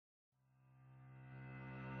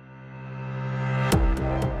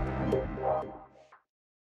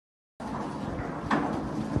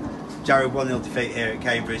Jared, 1-0 defeat here at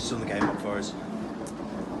Cambridge. Sum the game up for us.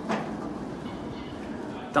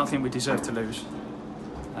 Don't think we deserve to lose.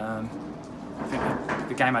 I think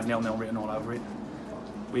the game had 0-0 written all over it.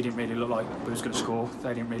 We didn't really look like we was going to score.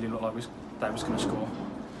 They didn't really look like they was going to score.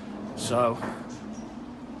 So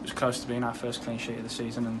it was close to being our first clean sheet of the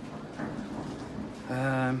season,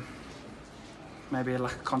 and maybe a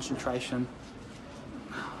lack of concentration.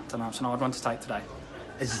 I don't know. It's an hard one to take today.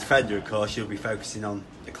 As a defender, of course, you'll be focusing on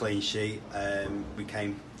a clean sheet. We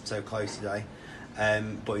came so close today.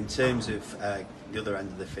 But in terms of the other end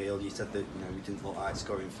of the field, you said that we didn't look like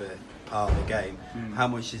scoring for part of the game. How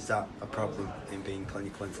much is that a problem in being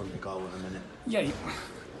clinical in front of the goal at the minute? Yeah,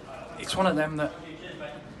 it's one of them that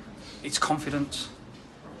it's confidence,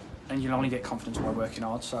 and you'll only get confidence by working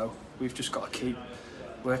hard. So we've just got to keep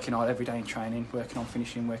working hard every day in training, working on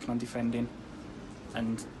finishing, working on defending,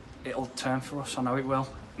 and it'll turn for us. I know it will.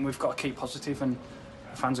 And we've got to keep positive, and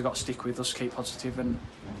the fans have got to stick with us, keep positive, and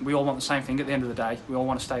we all want the same thing at the end of the day. We all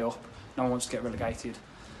want to stay up. No one wants to get relegated.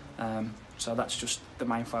 So that's just the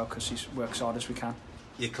main focus, is work as hard as we can.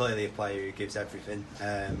 You're clearly a player who gives everything,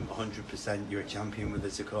 100%. You're a champion with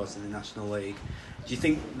us, of course, in the National League. Do you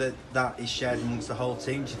think that is shared amongst the whole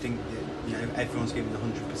team? Do you think that, everyone's giving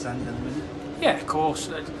 100% at the minute? Yeah, of course.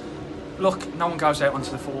 Look, no one goes out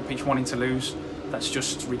onto the football pitch wanting to lose. That's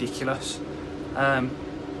just ridiculous.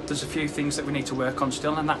 There's a few things that we need to work on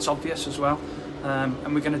still, and that's obvious as well.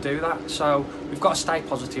 And we're going to do that. So we've got to stay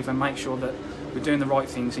positive and make sure that we're doing the right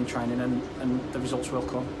things in training, and the results will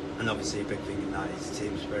come. And obviously a big thing in that is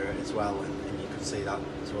team spirit as well, and you could see that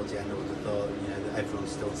towards the end. I would have thought that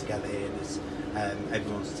everyone's still together here, and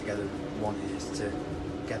everyone's together wanting us to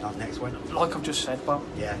get that next win. Like I've just said, Bob.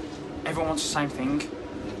 Yeah. Everyone wants the same thing.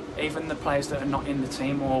 Even the players that are not in the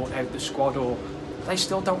team or out the squad, they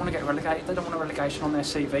still don't want to get relegated. They don't want a relegation on their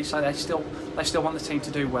CV, so they still want the team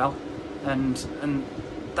to do well, and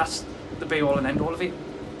that's the be all and end all of it.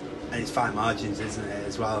 And it's fine margins, isn't it,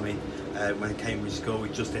 as well? I mean, when Cambridge scored, we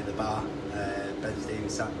just hit the bar. Ben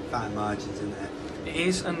Stevens, fine margins, isn't it? It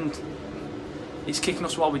is, and it's kicking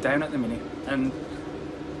us while we're down at the minute, and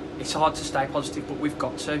it's hard to stay positive, but we've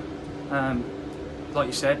got to. Like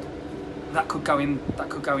you said, that could go in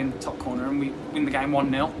the top corner, and we win the game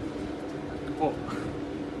 1-0. But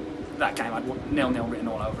that game had 0-0 written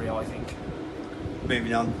all over it, I think.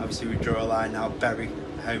 Moving on, obviously we draw a line now. Bury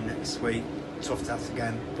home next week. Tough task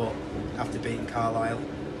again, but after beating Carlisle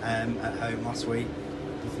at home last week,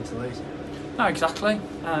 nothing to lose. No, exactly.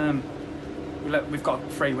 We've got a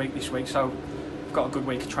free week this week, so we've got a good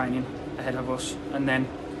week of training ahead of us, and then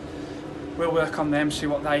we'll work on them, see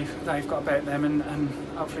what they've got about them, and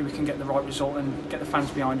hopefully we can get the right result and get the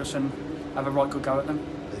fans behind us and have a right good go at them.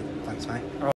 Thanks, mate.